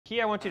key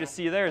I want you to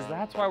see there is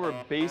that's why we're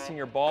basing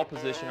your ball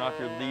position off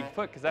your lead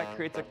foot, because that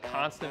creates a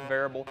constant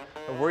variable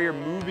of where you're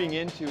moving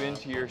into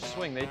your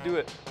swing. They do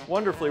it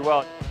wonderfully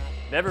well.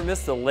 Never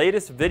miss the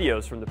latest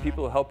videos from the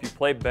people who help you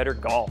play better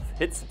golf.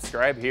 Hit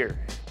subscribe here.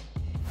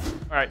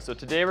 All right, so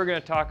today we're going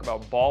to talk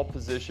about ball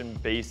position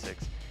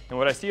basics. And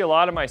what I see a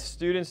lot of my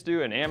students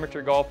do, and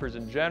amateur golfers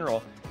in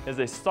general, is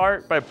they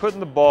start by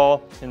putting the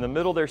ball in the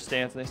middle of their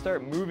stance and they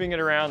start moving it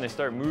around, they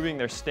start moving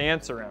their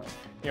stance around.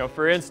 You know,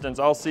 for instance,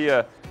 I'll see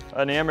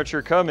an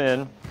amateur come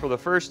in for the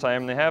first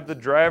time and they have the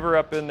driver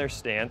up in their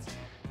stance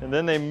and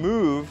then they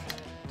move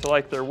to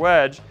like their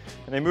wedge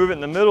and they move it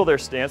in the middle of their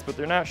stance, but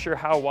they're not sure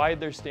how wide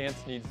their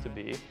stance needs to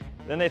be.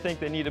 Then they think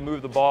they need to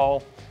move the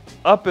ball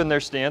up in their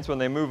stance when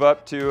they move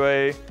up to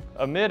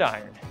a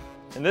mid-iron.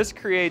 And this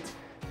creates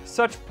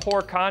such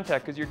poor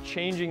contact because you're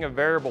changing a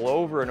variable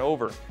over and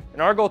over.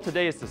 And our goal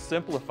today is to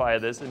simplify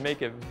this and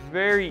make it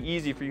very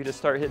easy for you to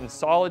start hitting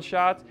solid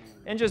shots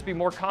and just be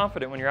more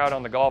confident when you're out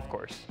on the golf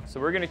course. So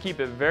we're going to keep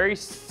it very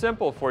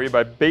simple for you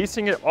by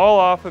basing it all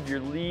off of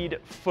your lead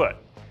foot.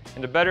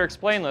 And to better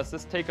explain this,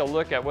 let's take a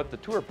look at what the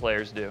tour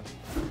players do.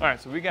 All right,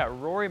 so we got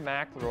Rory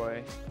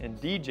McIlroy and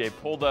DJ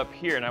pulled up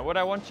here. Now what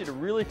I want you to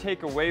really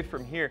take away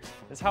from here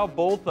is how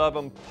both of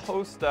them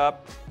post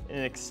up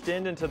and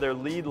extend into their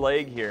lead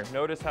leg here.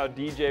 Notice how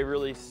DJ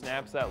really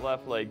snaps that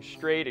left leg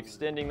straight,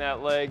 extending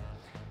that leg.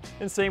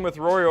 And same with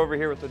Rory over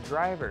here with the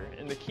driver.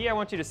 And the key I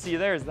want you to see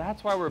there is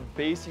that's why we're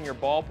basing your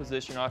ball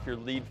position off your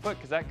lead foot,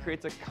 because that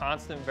creates a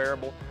constant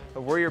variable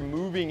of where you're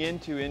moving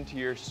into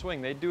your swing.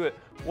 They do it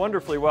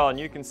wonderfully well, and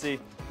you can see,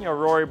 you know,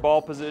 Rory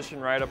ball position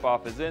right up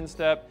off his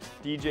instep.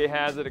 DJ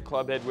has it a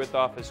club head width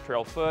off his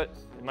trail foot.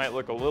 It might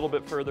look a little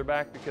bit further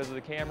back because of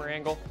the camera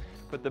angle,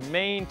 but the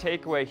main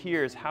takeaway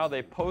here is how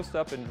they post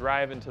up and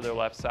drive into their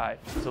left side.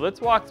 So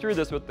let's walk through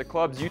this with the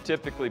clubs you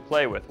typically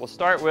play with. We'll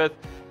start with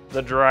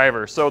the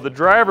driver. So the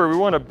driver, we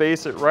want to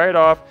base it right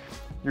off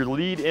your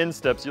lead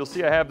insteps. You'll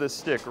see I have this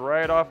stick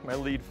right off my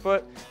lead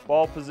foot.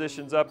 Ball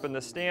positions up in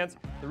the stance.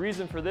 The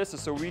reason for this is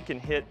so we can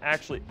hit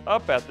actually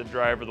up at the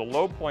driver. The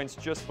low point's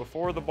just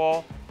before the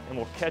ball, and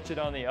we'll catch it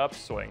on the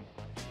upswing.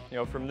 You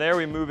know, from there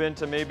we move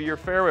into maybe your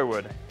fairway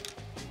wood.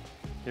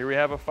 Here we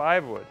have a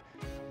 5-wood.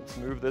 Let's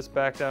move this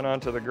back down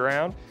onto the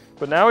ground.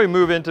 But now we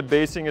move into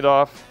basing it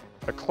off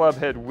a club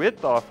head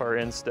width off our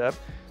instep.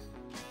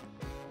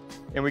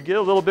 And we get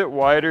a little bit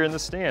wider in the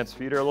stance.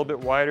 Feet are a little bit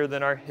wider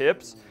than our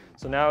hips.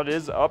 So now it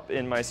is up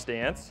in my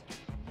stance.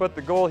 But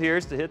the goal here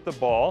is to hit the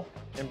ball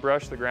and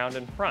brush the ground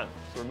in front.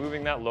 So we're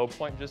moving that low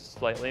point just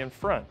slightly in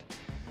front.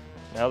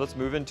 Now let's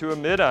move into a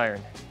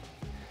mid-iron.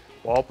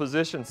 Ball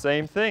position,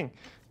 same thing.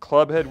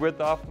 Club head width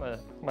off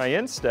my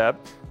instep.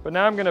 But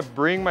now I'm going to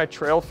bring my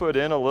trail foot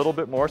in a little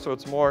bit more so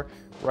it's more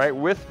right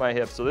with my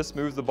hip. So this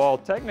moves the ball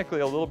technically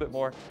a little bit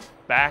more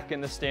back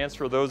in the stance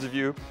for those of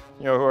you,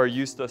 who are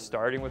used to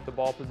starting with the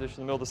ball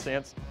position in the middle of the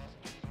stance.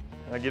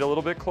 And I get a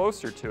little bit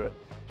closer to it.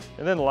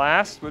 And then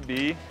last would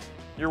be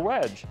your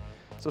wedge.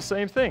 So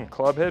same thing,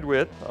 club head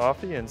width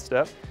off the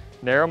instep,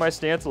 narrow my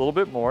stance a little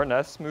bit more, and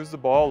that moves the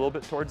ball a little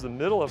bit towards the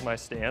middle of my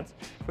stance,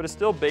 but it's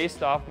still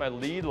based off my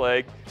lead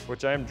leg,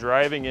 which I'm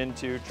driving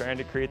into, trying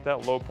to create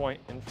that low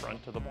point in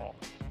front of the ball.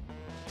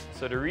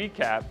 So to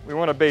recap, we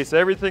want to base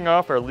everything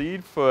off our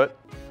lead foot,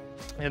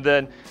 and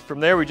then from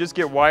there we just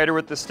get wider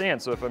with the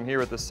stance. So if I'm here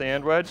with the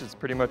sand wedge, it's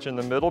pretty much in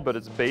the middle, but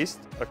it's based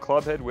a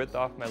club head width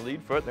off my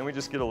lead foot. Then we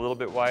just get a little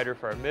bit wider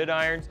for our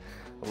mid-irons,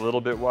 a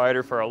little bit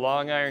wider for our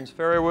long irons,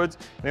 fairway woods,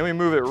 and then we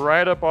move it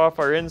right up off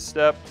our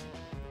instep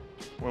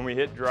when we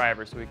hit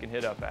driver so we can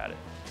hit up at it.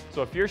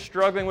 So if you're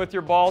struggling with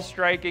your ball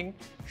striking,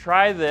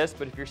 try this,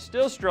 but if you're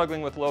still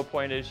struggling with low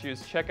point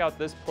issues, check out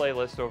this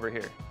playlist over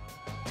here.